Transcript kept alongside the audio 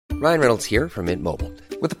Ryan Reynolds here from Mint Mobile.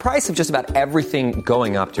 With the price of just about everything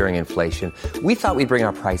going up during inflation, we thought we'd bring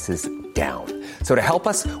our prices down. So to help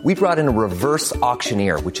us, we brought in a reverse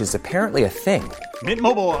auctioneer, which is apparently a thing. Mint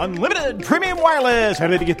Mobile Unlimited Premium Wireless. How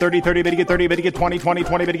to get 30, 30, bit to get 30, bit to get 20, 20,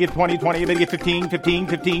 20, bit to get 20, 20, bit to get 15, 15,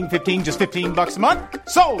 15, 15, just $15 a month?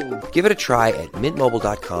 Sold! Give it a try at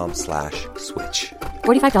mintmobile.com/switch.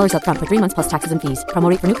 $45 up front for 3 months plus taxes and fees. Promo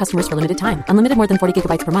rate for new customers for limited time. Unlimited more than 40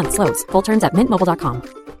 gigabytes per month. Slows full terms at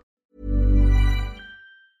mintmobile.com.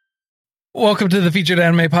 Welcome to the Featured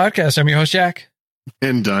Anime Podcast. I'm your host, Jack.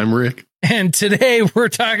 And I'm Rick. And today we're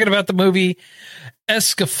talking about the movie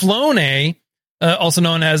Escaflowne, also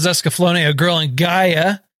known as Escaflowne, A Girl in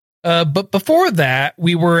Gaea. But before that,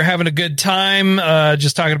 we were having a good time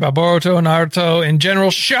just talking about Boruto and Naruto in general.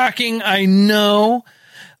 Shocking, I know.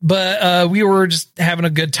 But we were just having a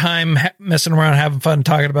good time messing around, having fun,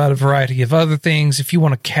 talking about a variety of other things. If you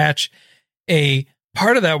want to catch a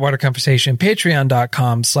part of that water conversation,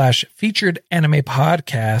 patreon.com/featured anime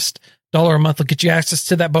podcast. $1 a month will get you access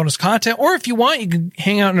to that bonus content. Or if you want, you can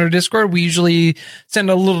hang out in our Discord. We usually send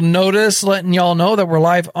a little notice letting y'all know that we're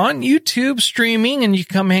live on YouTube streaming, and you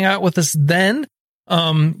can come hang out with us then.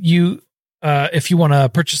 If you want to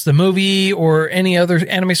purchase the movie or any other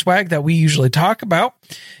anime swag that we usually talk about,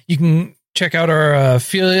 you can check out our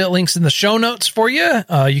affiliate links in the show notes for you.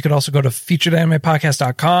 You can also go to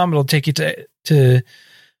featuredanimepodcast.com. It'll take you to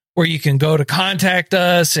where you can go to contact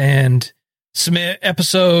us and submit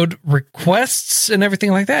episode requests and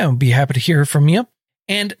everything like that. I'll be happy to hear from you.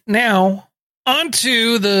 And now on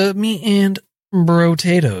to the meat and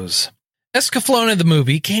potatoes. Escaflowne, the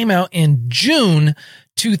movie, came out in June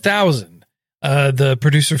 2000. The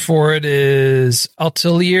producer for it is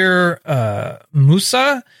Atelier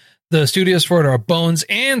Musa. The studios for it are Bones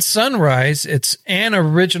and Sunrise. It's an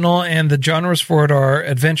original, and the genres for it are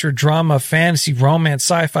adventure, drama, fantasy, romance,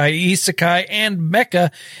 sci-fi, isekai, and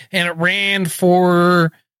mecha. And it ran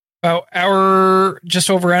for about just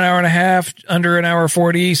over an hour and a half, under an hour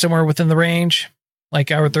 40, somewhere within the range, like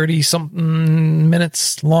hour 30 something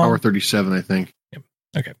minutes long. Hour 37, I think. Yep.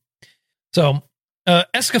 Okay. So,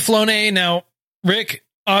 Escaflowne. Now, Rick,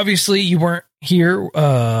 obviously you weren't here,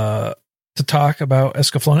 to talk about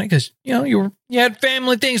Escaflowne because you had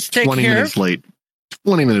family things to take care of. 20 minutes late.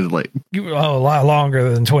 20 minutes late. You were a lot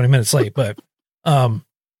longer than 20 minutes late, but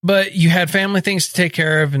you had family things to take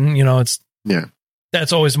care of, and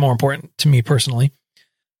that's always more important to me personally.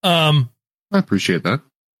 I appreciate that.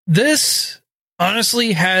 This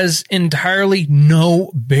honestly has entirely no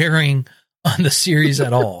bearing on the series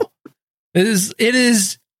at all. It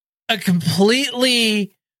is a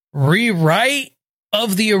completely rewrite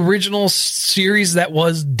of the original series that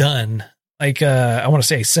was done, like, I want to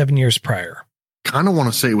say 7 years prior. Kind of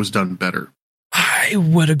want to say it was done better. I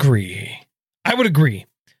would agree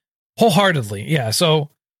wholeheartedly. Yeah. So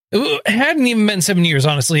it hadn't even been 7 years,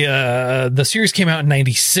 honestly. The series came out in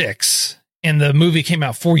 96 and the movie came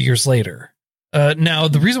out 4 years later. Now,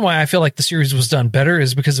 the reason why I feel like the series was done better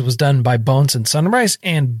is because it was done by Bones and Sunrise,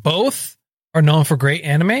 and both are known for great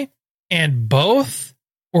anime, and both,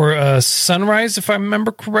 or Sunrise, if I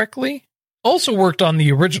remember correctly, also worked on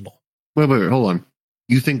the original. Wait, hold on.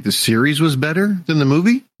 You think the series was better than the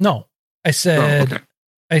movie? No, I said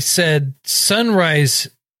Sunrise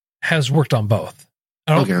has worked on both.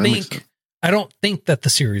 I don't think that the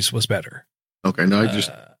series was better. Okay, no,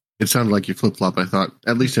 it sounded like you flip-flop, I thought,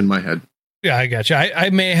 at least in my head. Yeah, I got you. I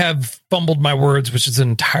may have fumbled my words, which is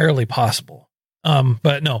entirely possible.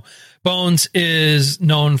 But no, Bones is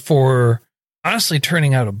known for honestly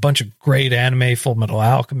turning out a bunch of great anime. Full Metal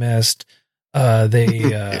Alchemist.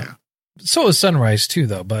 So is Sunrise too,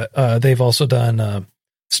 though. But they've also done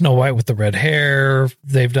Snow White with the Red Hair.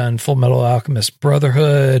 They've done Full Metal Alchemist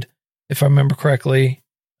Brotherhood, if I remember correctly.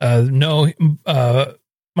 My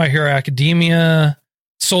Hero Academia,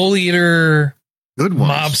 Soul Eater, good ones.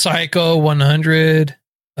 Mob Psycho 100.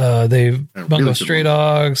 They've Bungo really Stray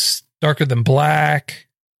Dogs, Darker Than Black.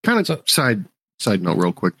 Kind of side note,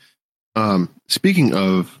 real quick. Speaking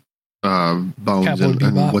of Bones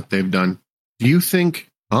and what they've done, do you think,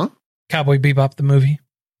 Cowboy Bebop the movie?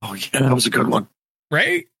 Oh yeah, that was a good one,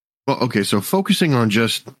 right? Well, okay, so focusing on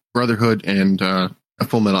just Brotherhood and a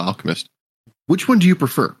Full Metal Alchemist, which one do you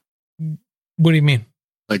prefer? What do you mean?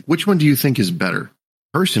 Like, which one do you think is better?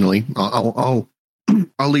 Personally, I'll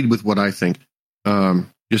lead with what I think,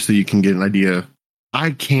 just so you can get an idea.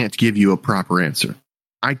 I can't give you a proper answer.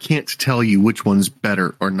 I can't tell you which one's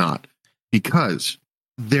better or not because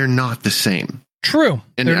they're not the same. True.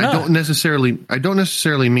 And I don't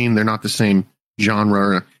necessarily mean they're not the same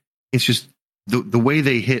genre. It's just the way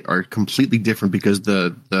they hit are completely different because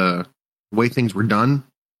the way things were done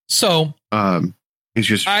So it's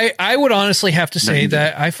just I would honestly have to say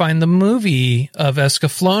that I find the movie of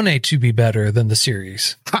Escaflowne to be better than the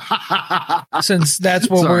series. Since that's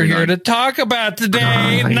what we're here to talk about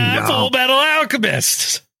today, not Full Metal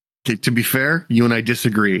Alchemist. Okay, to be fair, you and I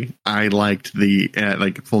disagree. I liked the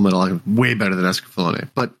Full Metal Alchemist way better than Escaflowne,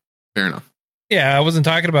 but fair enough. Yeah, I wasn't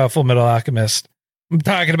talking about Full Metal Alchemist. I'm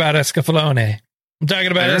talking about Escaflowne. I'm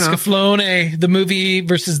talking about Escaflowne, the movie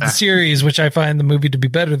versus the series, which I find the movie to be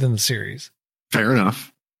better than the series. Fair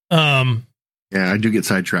enough. Yeah, I do get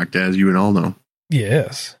sidetracked, as you and all know.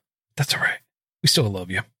 Yes, that's all right. We still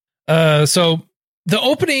love you. So the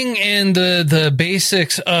opening and the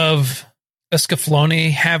basics of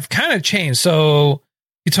Escaflowne have kind of changed. So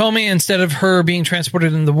you told me instead of her being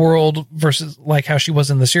transported in the world versus like how she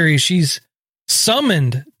was in the series, she's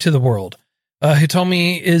summoned to the world.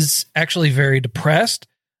 Hitomi is actually very depressed.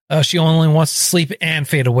 She only wants to sleep and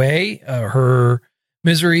fade away. Her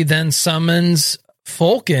misery then summons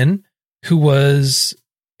Fulkin, who was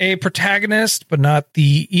a protagonist, but not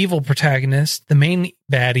the evil protagonist, the main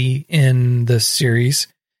baddie in the series.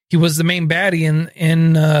 He was the main baddie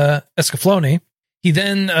in Escaflowne. He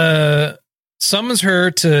then summons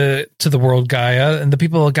her to the world Gaea, and the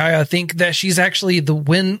people of Gaea think that she's actually the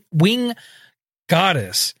wing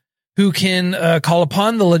goddess who can call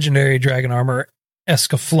upon the legendary dragon armor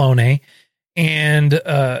Escaflowne. And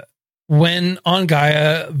when on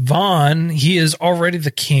Gaea, Vaughn, he is already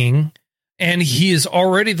the king, and he is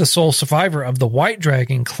already the sole survivor of the White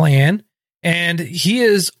Dragon clan, and he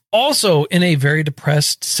is also in a very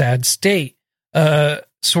depressed, sad state,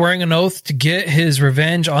 swearing an oath to get his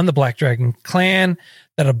revenge on the Black Dragon clan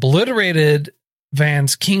that obliterated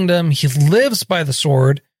Van's kingdom. He lives by the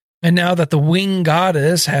sword. And now that the wing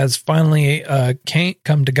goddess has finally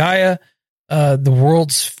come to Gaea, the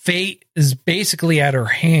world's fate is basically in her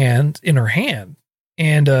hand.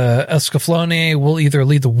 And Escaflowne will either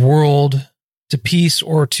lead the world to peace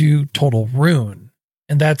or to total ruin.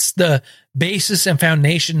 And that's the basis and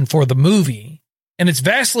foundation for the movie. And it's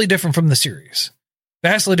vastly different from the series.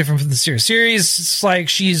 Series, it's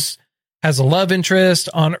like has a love interest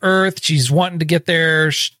on Earth. She's wanting to get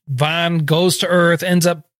there. Vaughn goes to Earth, ends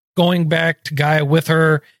up going back to Gaea with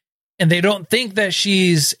her, and they don't think that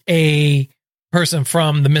she's a person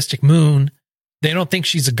from the Mystic Moon. They don't think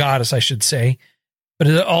she's a goddess, I should say. But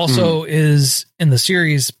it also is, in the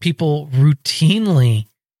series, people routinely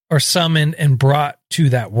are summoned and brought to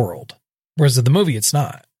that world. Whereas in the movie, it's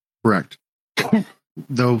not. Correct.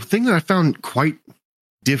 The thing that I found quite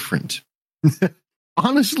different,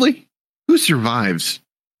 honestly, who survives?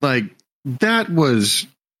 Like, that was...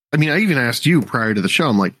 I mean, I even asked you prior to the show,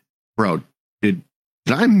 I'm like, bro, did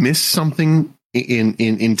I miss something in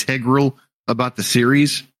integral about the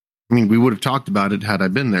series? I mean, we would have talked about it had I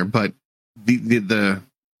been there, but the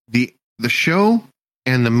show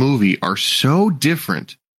and the movie are so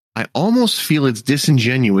different. I almost feel it's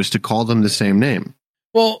disingenuous to call them the same name.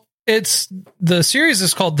 Well, the series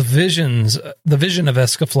is called The Vision of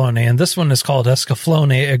Escaflowne, and this one is called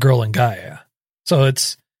Escaflowne, A Girl in Gaea. So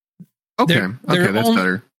it's okay, that's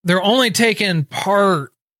better. They're only taking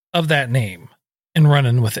part of that name and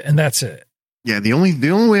running with it, and that's it. Yeah, the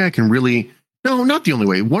only way I can really... No, not the only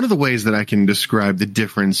way. One of the ways that I can describe the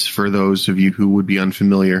difference for those of you who would be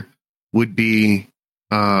unfamiliar would be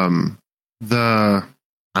I'm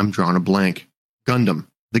drawing a blank. Gundam.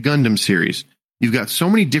 The Gundam series. You've got so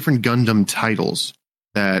many different Gundam titles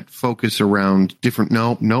that focus around different...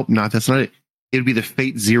 That's not it. It'd be the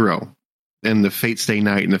Fate Zero and the Fate Stay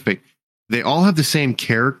Night and the Fate... They all have the same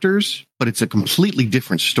characters, but it's a completely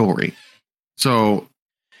different story. So,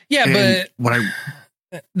 yeah, but I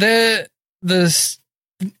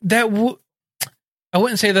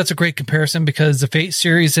wouldn't say that's a great comparison, because the Fate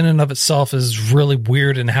series in and of itself is really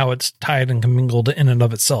weird in how it's tied and commingled in and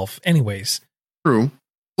of itself. Anyways, true.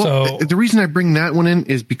 Well, so the reason I bring that one in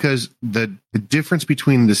is because the difference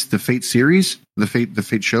between the Fate series, the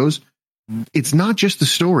Fate shows, it's not just the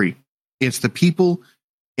story; it's the people.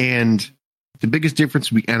 And the biggest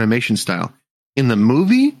difference would be animation style. In the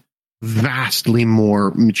movie, vastly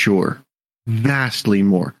more mature. Vastly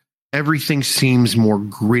more. Everything seems more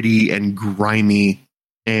gritty and grimy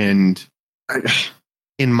and,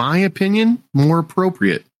 in my opinion, more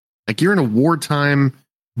appropriate. Like, you're in a wartime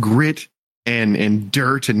grit and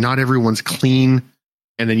dirt, and not everyone's clean.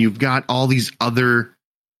 And then you've got all these other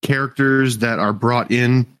characters that are brought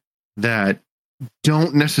in that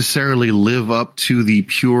don't necessarily live up to the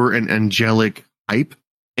pure and angelic hype.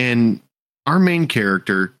 And our main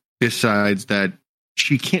character decides that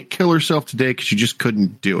she can't kill herself today because she just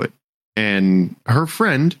couldn't do it. And her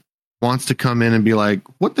friend wants to come in and be like,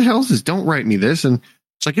 what the hell is this? Don't write me this. And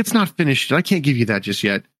It's like, it's not finished. I can't give you that just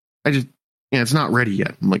yet. It's not ready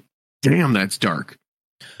yet. I'm like, damn, that's dark.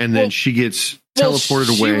 And then she gets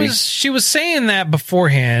teleported away. She was saying that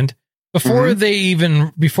beforehand, before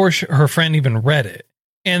her friend even read it.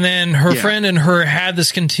 And then her friend and her had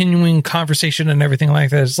this continuing conversation and everything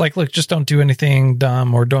like that. It's like, look, just don't do anything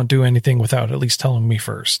dumb or don't do anything without at least telling me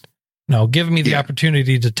first. No, give me the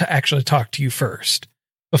opportunity to actually talk to you first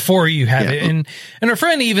before you have it. And her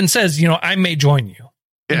friend even says, I may join you.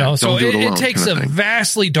 So it takes a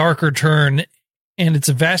vastly darker turn, and it's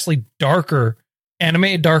a vastly darker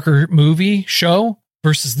movie show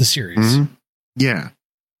versus the series. Mm-hmm. Yeah.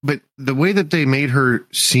 But the way that they made her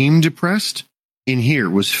seem depressed in here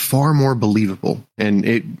was far more believable.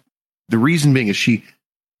 And the reason being is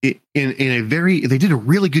they did a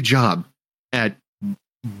really good job at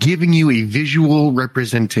giving you a visual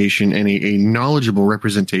representation and a knowledgeable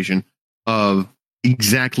representation of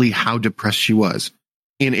exactly how depressed she was.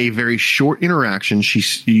 In a very short interaction,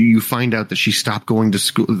 you find out that she stopped going to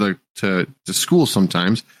school, to school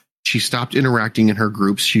sometimes. She stopped interacting in her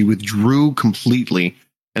groups. She withdrew completely.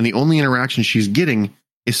 And the only interaction she's getting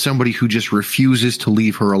is somebody who just refuses to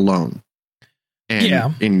leave her alone.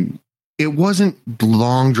 And it wasn't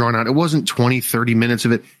long drawn out. It wasn't 20, 30 minutes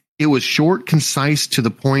of it. It was short, concise, to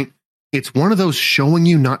the point. It's one of those showing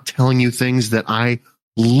you, not telling you things that I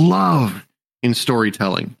love in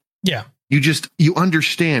storytelling. Yeah. You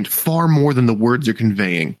understand far more than the words are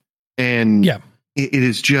conveying. And it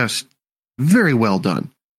is just very well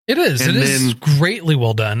done. It is. It is greatly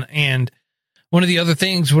well done. And one of the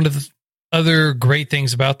other great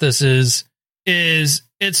things about this is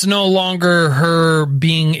it's no longer her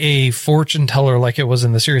being a fortune teller like it was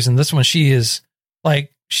in the series. In this one, she's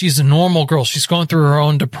a normal girl. She's going through her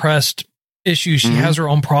own depressed issues. She has her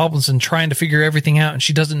own problems and trying to figure everything out. And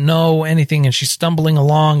she doesn't know anything, and she's stumbling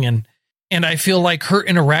along. And I feel like her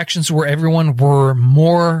interactions with everyone were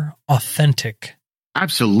more authentic.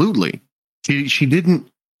 Absolutely.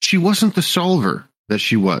 She wasn't the solver that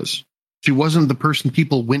she was. She wasn't the person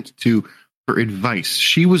people went to for advice.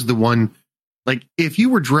 She was the one, like, if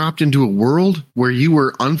you were dropped into a world where you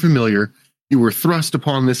were unfamiliar, you were thrust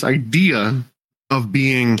upon this idea of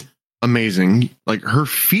being amazing, like her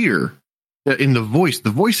fear in the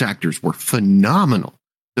voice actors were phenomenal.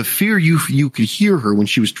 The fear you could hear her when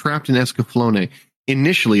she was trapped in Escaflowne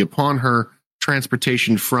initially upon her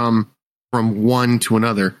transportation from one to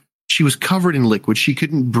another. She was covered in liquid. She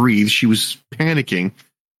couldn't breathe. She was panicking.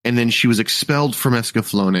 And then she was expelled from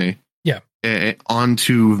Escaflowne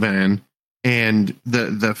onto Van. And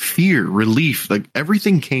the fear, relief, like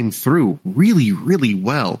everything came through really, really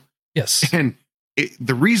well. Yes. And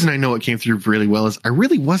the reason I know it came through really well is I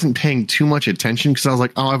really wasn't paying too much attention because I was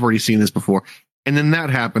like, oh, I've already seen this before. And then that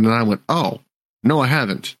happened, and I went, oh, no, I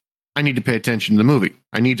haven't. I need to pay attention to the movie.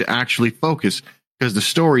 I need to actually focus because the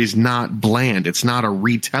story is not bland. It's not a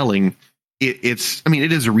retelling. It is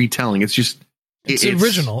a retelling. It's just... It's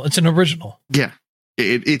original. It's an original. Yeah.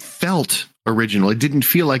 It felt original. It didn't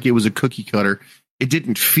feel like it was a cookie cutter. It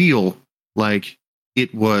didn't feel like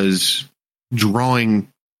it was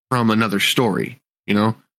drawing from another story,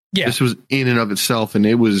 Yeah. This was in and of itself, and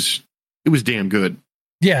it was damn good.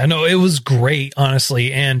 Yeah, no, it was great,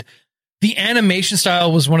 honestly. And the animation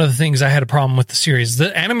style was one of the things I had a problem with the series.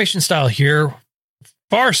 The animation style here,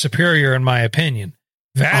 far superior in my opinion.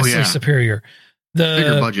 Vastly superior. The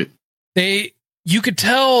bigger budget. You could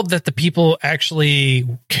tell that the people actually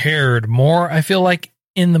cared more, I feel like,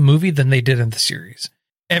 in the movie than they did in the series.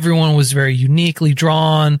 Everyone was very uniquely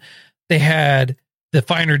drawn. They had the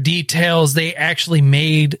finer details. They actually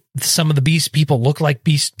made some of the beast people look like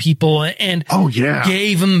beast people and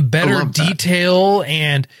gave them better detail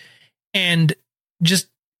and just,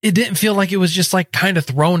 it didn't feel like it was just like kind of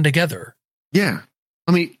thrown together. Yeah.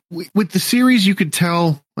 I mean, with the series, you could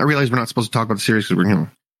tell, I realize we're not supposed to talk about the series because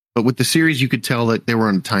but with the series, you could tell that they were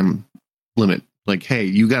on a time limit. Like, hey,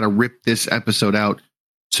 you got to rip this episode out.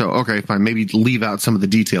 So, okay, fine. Maybe leave out some of the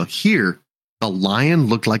detail. Here, the lion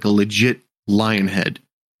looked like a legit lion head.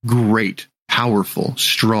 Great, powerful,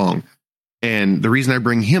 strong. And the reason I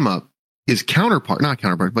bring him up, his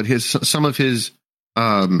counterpart, but some of his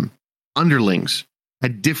underlings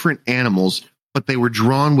had different animals, but they were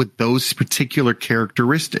drawn with those particular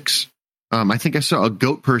characteristics. I think I saw a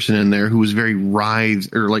goat person in there who was very lithe,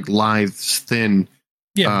 thin,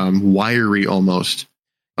 wiry almost.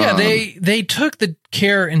 Yeah, they took the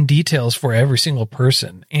care and details for every single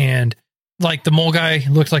person. And like the mole guy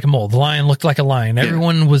looked like a mole. The lion looked like a lion. Yeah.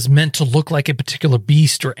 Everyone was meant to look like a particular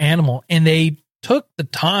beast or animal. And they took the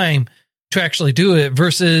time to actually do it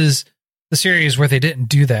versus the series where they didn't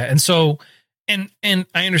do that. And so, and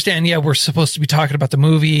I understand, yeah, we're supposed to be talking about the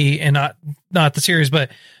movie and not the series, but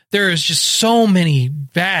there is just so many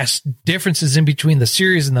vast differences in between the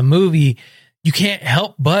series and the movie. You can't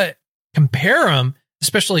help but compare them,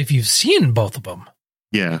 especially if you've seen both of them.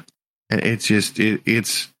 Yeah. It's just,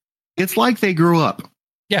 it's like they grew up.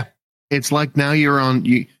 Yeah. It's like now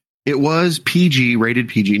it was PG, rated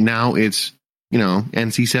PG. Now it's,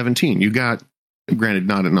 NC-17. You got, granted,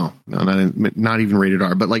 not even rated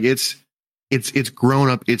R, but like it's grown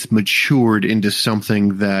up. It's matured into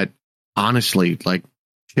something that honestly, like,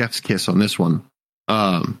 chef's kiss on this one.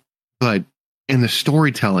 But in the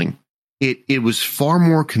storytelling, it was far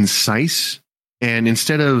more concise. And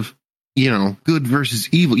instead of, good versus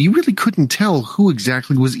evil, you really couldn't tell who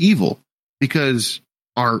exactly was evil, because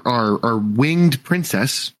our winged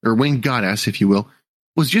princess, or winged goddess, if you will,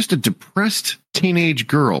 was just a depressed teenage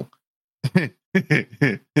girl. And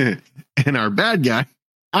our bad guy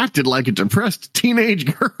acted like a depressed teenage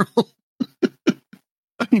girl.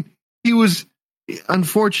 I mean, he was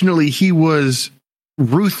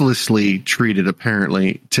ruthlessly treated,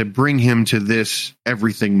 apparently, to bring him to this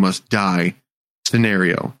everything must die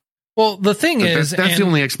scenario. Well, the thing is, that's the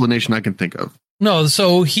only explanation I can think of. No,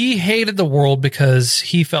 so he hated the world because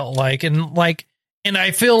he felt like, and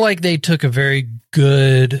I feel like they took a very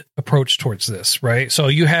good approach towards this, right? So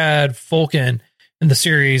you had Falcon in the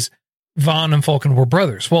series, Vaughn and Falcon were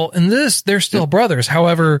brothers. Well, in this, they're still brothers.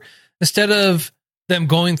 However, instead of them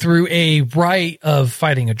going through a rite of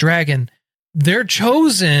fighting a dragon, they're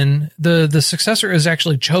chosen, the successor is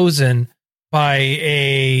actually chosen by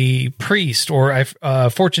a priest or a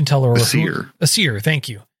fortune teller, or a seer. Thank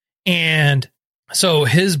you. And so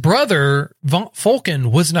his brother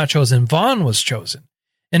Falcon was not chosen. Vaughn was chosen.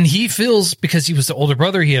 And he feels, because he was the older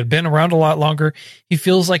brother, he had been around a lot longer, he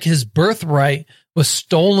feels like his birthright was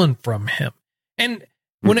stolen from him. And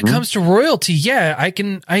when it comes to royalty, yeah, I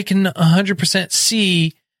can 100%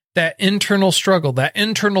 see that internal struggle, that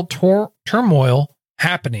internal turmoil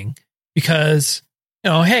happening, because,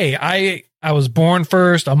 hey, I was born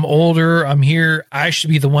first, I'm older, I'm here, I should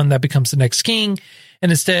be the one that becomes the next king.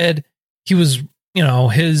 And instead, he was,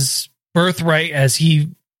 his birthright, as he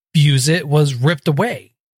views it, was ripped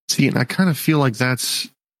away. See, and I kind of feel like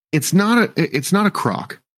it's not a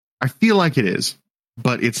crock. I feel like it is,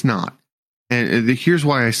 but it's not. And here's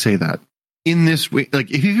why I say that. In this way, like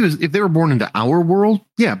if they were born into our world,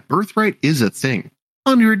 yeah, birthright is a thing.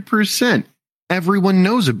 100%. Everyone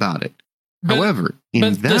knows about it. However,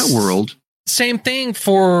 in that world, same thing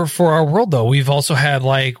for our world, though. We've also had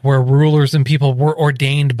where rulers and people were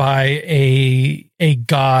ordained by a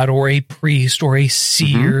god or a priest or a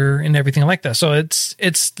seer and everything like that. So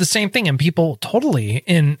it's the same thing, and people totally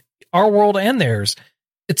in our world and theirs.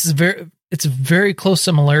 It's a very close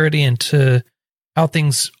similarity into how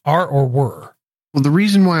things are or were. Well, the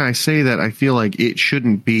reason why I say that I feel like it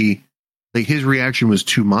shouldn't be, like, his reaction was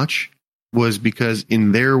too much, was because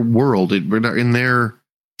in their world, in their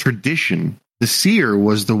tradition, the seer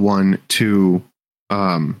was the one to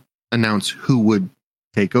announce who would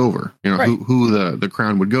take over, who the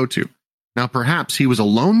crown would go to. Now, perhaps he was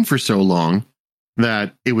alone for so long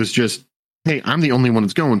that it was just, hey, I'm the only one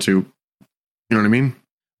it's going to. You know what I mean?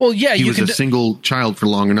 Well, yeah, he was a single child for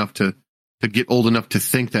long enough to get old enough to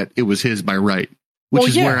think that it was his by right, which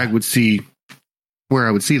is where I would see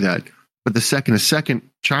that. But the second a second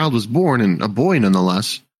child was born, and a boy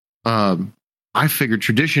nonetheless, I figured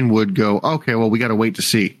tradition would go, okay, well, we got to wait to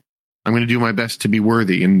see. I'm going to do my best to be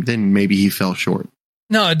worthy. And then maybe he fell short.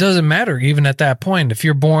 No, it doesn't matter. Even at that point, if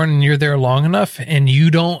you're born and you're there long enough and you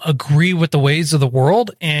don't agree with the ways of the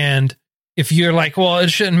world, and if you're like, well, it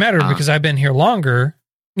shouldn't matter because I've been here longer,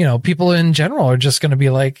 people in general are just going to be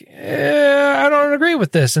like, I don't agree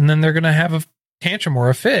with this. And then they're going to have a tantrum or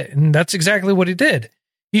a fit. And that's exactly what he did.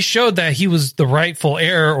 He showed that he was the rightful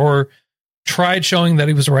heir, or tried showing that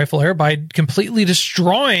he was a rightful heir, by completely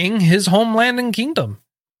destroying his homeland and kingdom.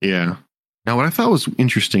 Yeah. Now, what I thought was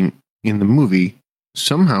interesting in the movie,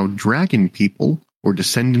 somehow dragon people, or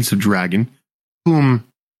descendants of dragon, whom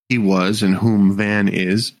he was and whom Van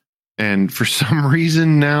is, and for some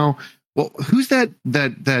reason now, well, who's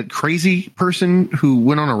that crazy person who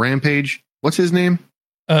went on a rampage? What's his name?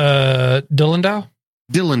 Dillendow?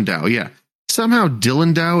 Dillendow, yeah. Somehow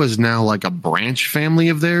Dillendow is now like a branch family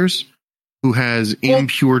of theirs who has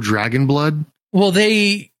impure dragon blood. Well,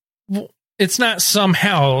 it's not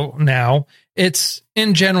somehow now. It's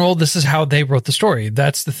in general, this is how they wrote the story.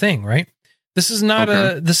 That's the thing, right? This is not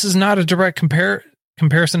a direct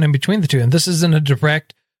comparison in between the two. And this isn't a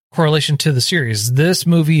direct correlation to the series. This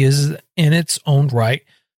movie is in its own right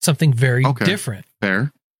something very different.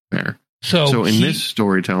 Fair. So in this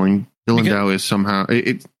storytelling, Lindau is somehow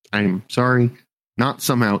I'm sorry, not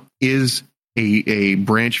somehow, is a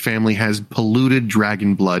branch family, has polluted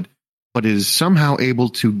dragon blood, but is somehow able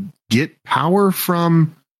to get power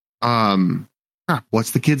from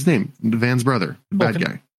what's the kid's name? Van's brother, the bad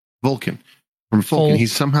guy, Vulcan. From Vulcan,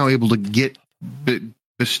 he's somehow able to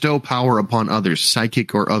bestow power upon others,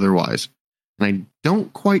 psychic or otherwise. And I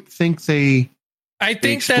don't quite think I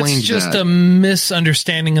think that's just a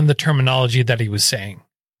misunderstanding in the terminology that he was saying.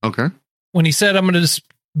 Okay. When he said, I'm going to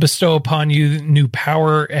bestow upon you new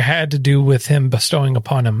power, it had to do with him bestowing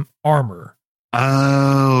upon him armor.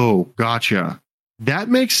 Oh, gotcha. That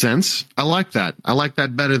makes sense. I like that. I like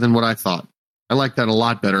that better than what I thought. I like that a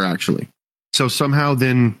lot better, actually. So somehow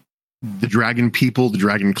then the dragon people, the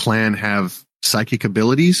dragon clan, have psychic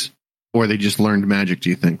abilities, or they just learned magic, do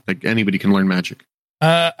you think? Like anybody can learn magic?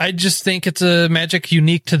 I just think it's a magic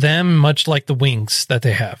unique to them, much like the wings that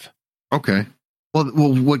they have. Okay. Well,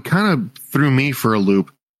 what kind of threw me for a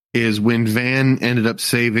loop is when Van ended up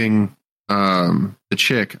saving the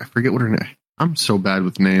chick. I forget what her name. I'm so bad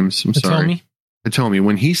with names. I'm sorry. Hitomi.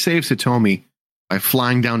 When he saves Hitomi by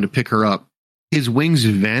flying down to pick her up, his wings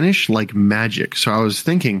vanish like magic. So I was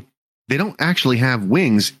thinking, they don't actually have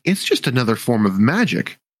wings. It's just another form of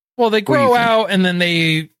magic. Well, they grow out and then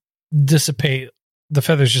they dissipate. The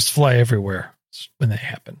feathers just fly everywhere when they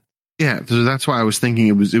happen. Yeah, so that's why I was thinking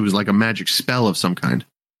it was like a magic spell of some kind.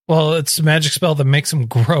 Well, it's a magic spell that makes them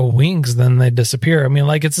grow wings, then they disappear. I mean,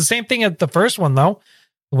 like, it's the same thing at the first one, though.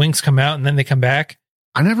 The wings come out and then they come back.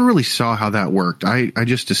 I never really saw how that worked. I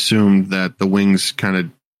just assumed that the wings kind of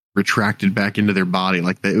retracted back into their body.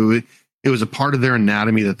 Like it was a part of their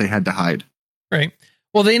anatomy that they had to hide. Right.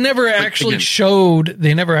 Well, they never actually showed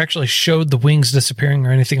the wings disappearing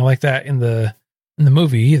or anything like that in the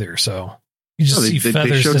movie either. So you just see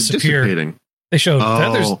feathers disappear. They showed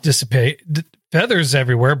feathers dissipate, feathers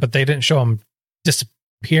everywhere, but they didn't show them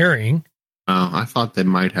disappearing. Oh, I thought they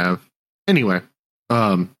might have. Anyway,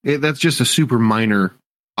 that's just a super minor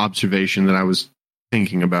observation that I was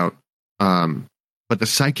thinking about. But the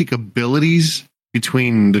psychic abilities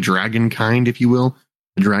between the dragon kind, if you will,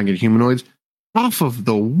 the dragon humanoids, off of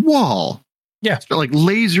the wall. Yeah. It's like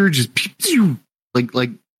laser, just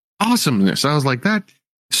like awesomeness. I was like, that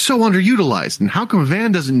is so underutilized. And how come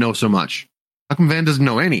Van doesn't know so much? How come Van doesn't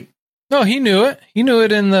know any? No, he knew it. He knew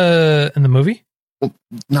it in the movie. Well,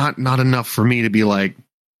 not enough for me to be like,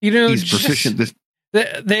 he's proficient.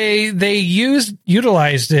 They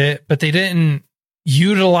utilized it, but they didn't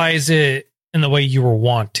utilize it in the way you were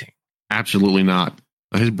wanting. Absolutely not.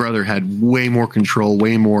 His brother had way more control,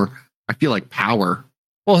 way more, I feel like, power.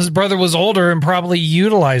 Well, his brother was older and probably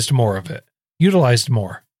utilized more of it.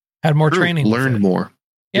 Had more training. Learned more.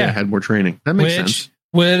 Yeah, had more training. That makes sense.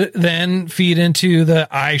 Would then feed into the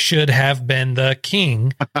I should have been the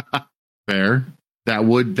king. Fair. That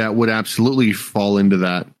would absolutely fall into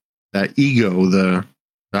that ego, the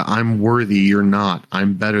I'm worthy, you're not.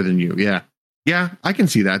 I'm better than you. Yeah. Yeah, I can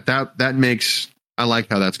see that. That makes, I like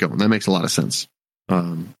how that's going. That makes a lot of sense.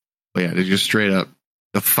 But yeah, it's just straight up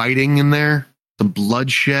the fighting in there, the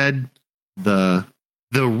bloodshed, the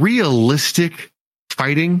realistic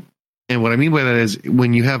fighting. And what I mean by that is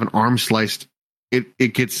when you have an arm sliced,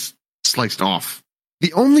 it gets sliced off.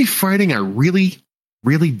 The only fighting I really,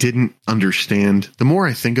 really didn't understand, the more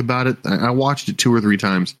I think about it, I watched it 2 or 3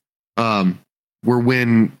 times, were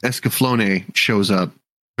when Escaflowne shows up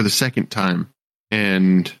for the second time,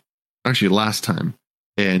 and actually last time,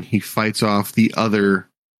 and he fights off the other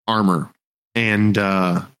armor. And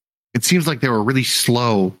it seems like they were really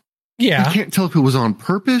slow. Yeah. You can't tell if it was on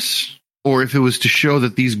purpose or if it was to show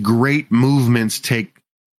that these great movements take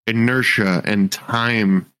inertia and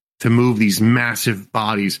time to move these massive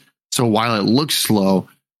bodies. So while it looks slow,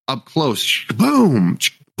 up close, boom,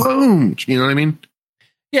 boom. You know what I mean?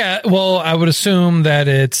 Yeah. Well, I would assume that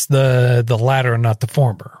it's the latter, not the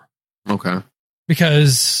former. Okay.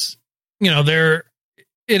 Because,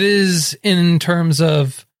 it is in terms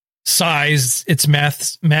of size, it's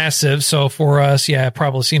massive. So for us, yeah, it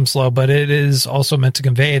probably seems slow, but it is also meant to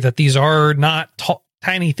convey that these are not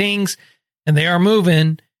tiny things, and they are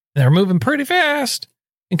moving. They're moving pretty fast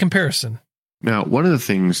in comparison. Now, one of the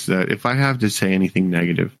things that, if I have to say anything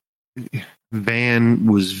negative, Van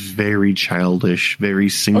was very childish, very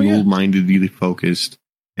single-mindedly focused,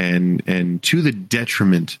 and to the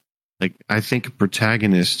detriment. Like, I think a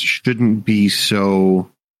protagonist shouldn't be so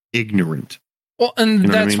ignorant. Well, and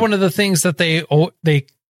that's one of the things that they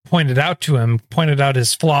pointed out to him, pointed out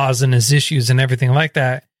his flaws and his issues and everything like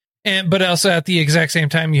that. But also at the exact same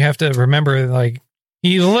time, you have to remember, like,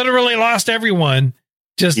 he literally lost everyone.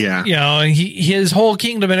 Just, his whole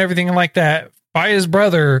kingdom and everything like that by his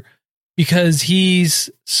brother because he's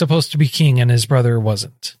supposed to be king and his brother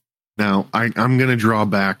wasn't. Now, I'm going to draw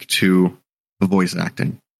back to the voice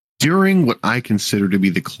acting. During what I consider to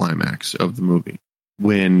be the climax of the movie,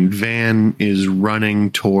 when Van is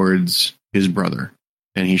running towards his brother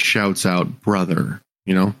and he shouts out, brother,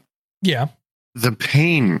 you know? Yeah. The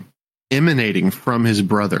pain emanating from his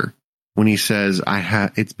brother when he says,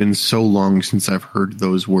 it's been so long since I've heard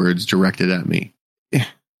those words directed at me.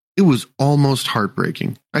 It was almost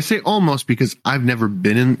heartbreaking. I say almost because I've never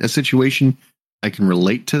been in a situation I can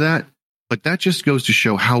relate to that, but that just goes to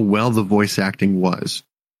show how well the voice acting was.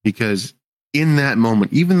 Because in that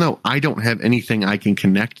moment, even though I don't have anything I can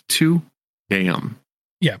connect to, damn.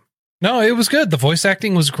 Yeah. No, it was good. The voice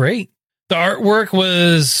acting was great. The artwork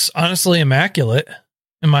was honestly immaculate,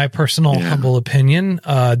 in my personal humble opinion.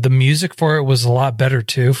 The music for it was a lot better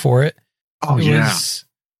too for it. Oh,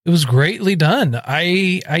 It was greatly done.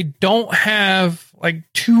 I don't have like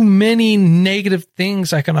too many negative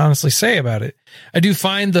things I can honestly say about it. I do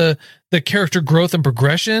find the character growth and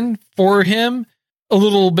progression for him a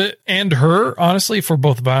little bit, and her, honestly, for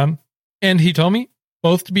both of them, and Hitomi,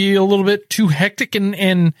 both to be a little bit too hectic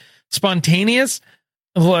and spontaneous.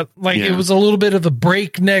 It was a little bit of a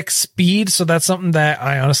breakneck speed, so that's something that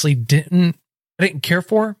I honestly didn't care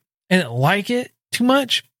for. I didn't like it too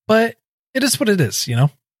much, but it is what it is, you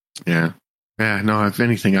know? Yeah. Yeah, no, if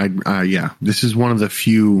anything, this is one of the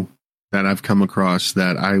few that I've come across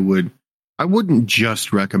that I wouldn't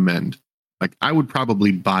just recommend. Like, I would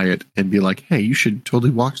probably buy it and be like, hey, you should totally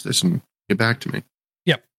watch this and get back to me.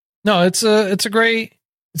 Yep. No, it's a great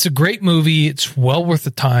movie. It's well worth the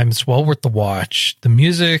time. It's well worth the watch. The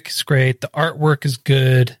music is great. The artwork is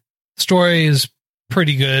good. The story is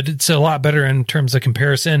pretty good. It's a lot better in terms of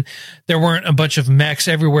comparison. There weren't a bunch of mechs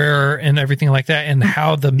everywhere and everything like that, and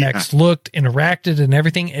how the mechs looked, interacted, and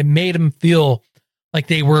everything. It made them feel like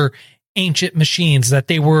they were ancient machines, that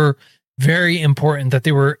they were very important, that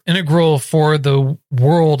they were integral for the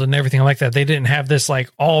world and everything like that. They didn't have this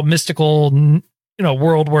like all mystical,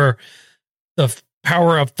 world where the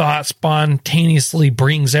power of thought spontaneously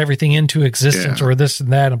brings everything into existence or this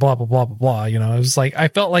and that and blah, blah, blah, blah, blah. It was like, I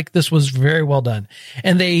felt like this was very well done,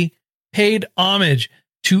 and they paid homage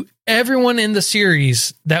to everyone in the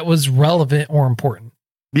series that was relevant or important.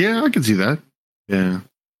 Yeah, I can see that. Yeah.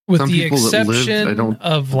 With the exception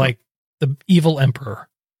of like the evil emperor.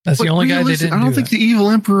 That's the only guy they didn't do. I don't think the evil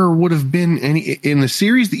emperor would have been any in the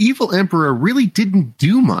series. The evil emperor really didn't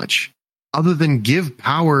do much other than give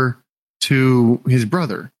power to his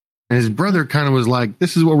brother. And his brother kind of was like,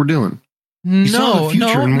 this is what we're doing. No. I'm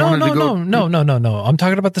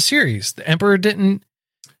talking about the series. The emperor didn't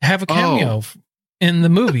have a cameo in the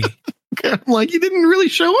movie. I'm like, he didn't really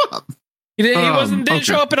show up. He didn't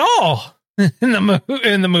show up at all in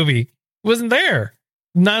the movie. He wasn't there.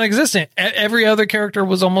 Non-existent. Every other character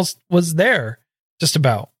was there, just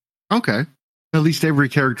about. Okay. At least every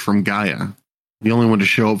character from Gaea. The only one to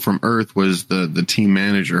show up from Earth was the team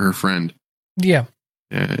manager, her friend. Yeah.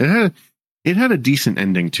 Yeah. It had a decent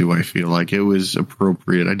ending too. I feel like it was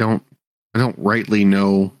appropriate. I don't rightly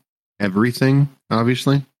know everything,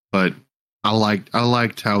 obviously, but I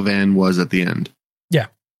liked how Van was at the end. Yeah.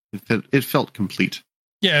 It felt complete.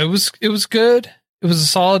 Yeah, it was good. It was a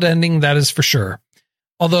solid ending, that is for sure.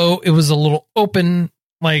 Although it was a little open,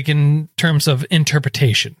 like in terms of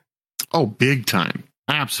interpretation. Oh, big time.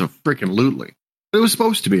 Absolutely. It was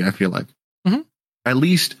supposed to be, I feel like. Mm-hmm. At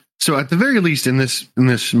the very least in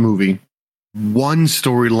this movie, one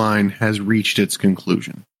storyline has reached its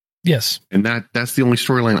conclusion. Yes. And that's the only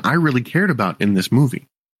storyline I really cared about in this movie.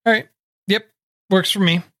 All right. Yep. Works for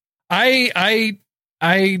me. I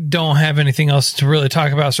don't have anything else to really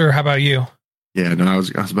talk about, sir. How about you? Yeah, no, I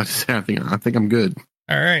was about to say, I think I'm good.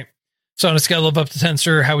 All right. So on a scale of up to 10,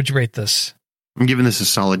 sir, how would you rate this? I'm giving this a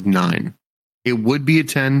solid 9. It would be a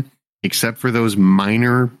 10, except for those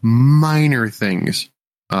minor things.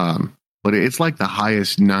 But it's like the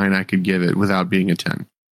highest 9 I could give it without being a 10.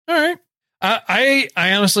 All right. I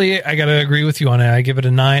honestly, I got to agree with you on it. I give it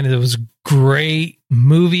a 9. It was a great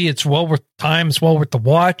movie. It's well worth time. It's well worth the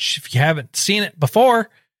watch. If you haven't seen it before,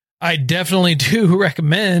 I definitely do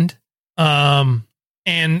recommend. And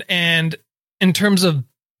in terms of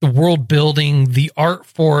the world building, the art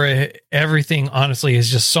for it, everything honestly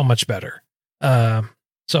is just so much better.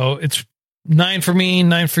 So it's 9 for me,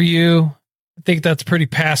 9 for you. I think that's pretty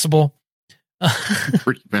passable.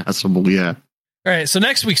 Pretty passable, yeah. All right, so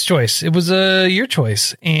next week's choice. It was your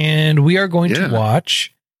choice, and we are going to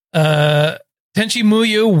watch Tenchi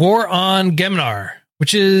Muyo War on Gemnar,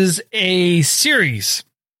 which is a series.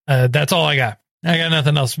 That's all I got. I got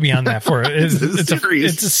nothing else beyond that for it.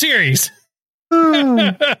 It's a series.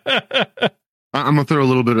 I'm going to throw a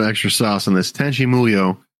little bit of extra sauce on this. Tenchi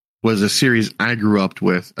Muyo was a series I grew up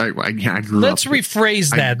with. Let's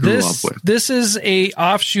rephrase that. This is a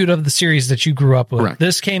offshoot of the series that you grew up with. Correct.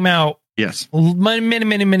 This came out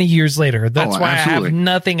many years later. That's why absolutely. I have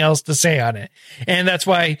nothing else to say on it. And that's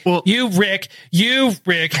why you, Rick,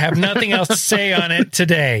 have nothing else to say on it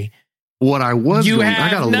today. What I was doing,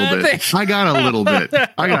 I got a little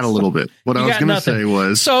bit. What I was going to say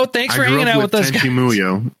was, so thanks for hanging out with us, guys.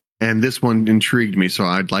 Muyo, and this one intrigued me, so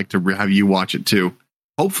I'd like to have you watch it too.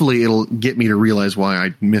 Hopefully it'll get me to realize why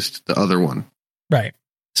I missed the other one. Right.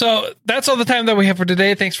 So that's all the time that we have for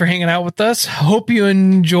today. Thanks for hanging out with us. Hope you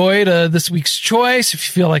enjoyed this week's choice. If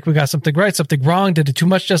you feel like we got something right, something wrong, did it too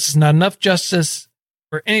much justice, not enough justice,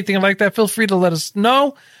 or anything like that, feel free to let us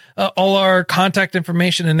know. All our contact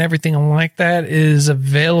information and everything like that is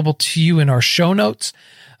available to you in our show notes.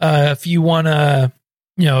 If you want to,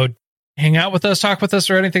 hang out with us, talk with us,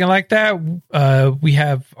 or anything like that, we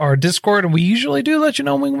have our Discord, and we usually do let you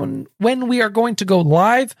know when we are going to go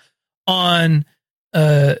live on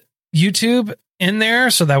YouTube in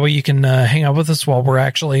there, so that way you can hang out with us while we're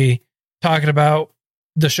actually talking about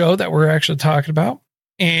the show that we're actually talking about.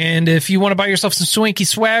 And if you want to buy yourself some swanky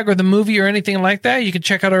swag or the movie or anything like that, you can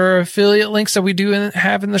check out our affiliate links that we do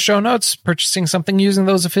have in the show notes. Purchasing something using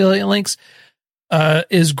those affiliate links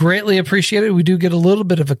is greatly appreciated. We do get a little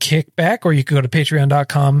bit of a kickback, or you can go to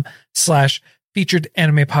patreon.com/featured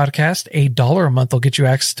anime podcast. $1 a month will get you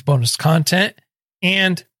access to bonus content.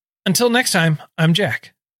 And until next time, I'm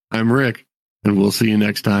Jack. I'm Rick, and we'll see you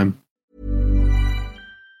next time.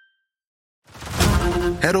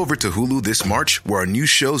 Head over to Hulu this March, where our new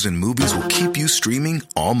shows and movies will keep you streaming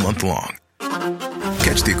all month long.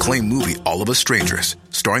 Catch the acclaimed movie All of Us Strangers,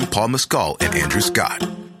 starring Paul Mescal and Andrew Scott.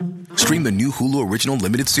 Stream the new Hulu original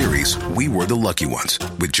limited series We Were the Lucky Ones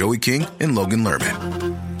with Joey King and Logan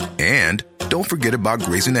Lerman. And don't forget about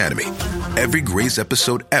Grey's Anatomy. Every Grey's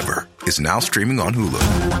episode ever is now streaming on Hulu.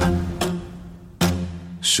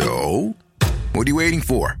 So, what are you waiting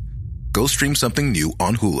for? Go stream something new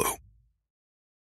on Hulu.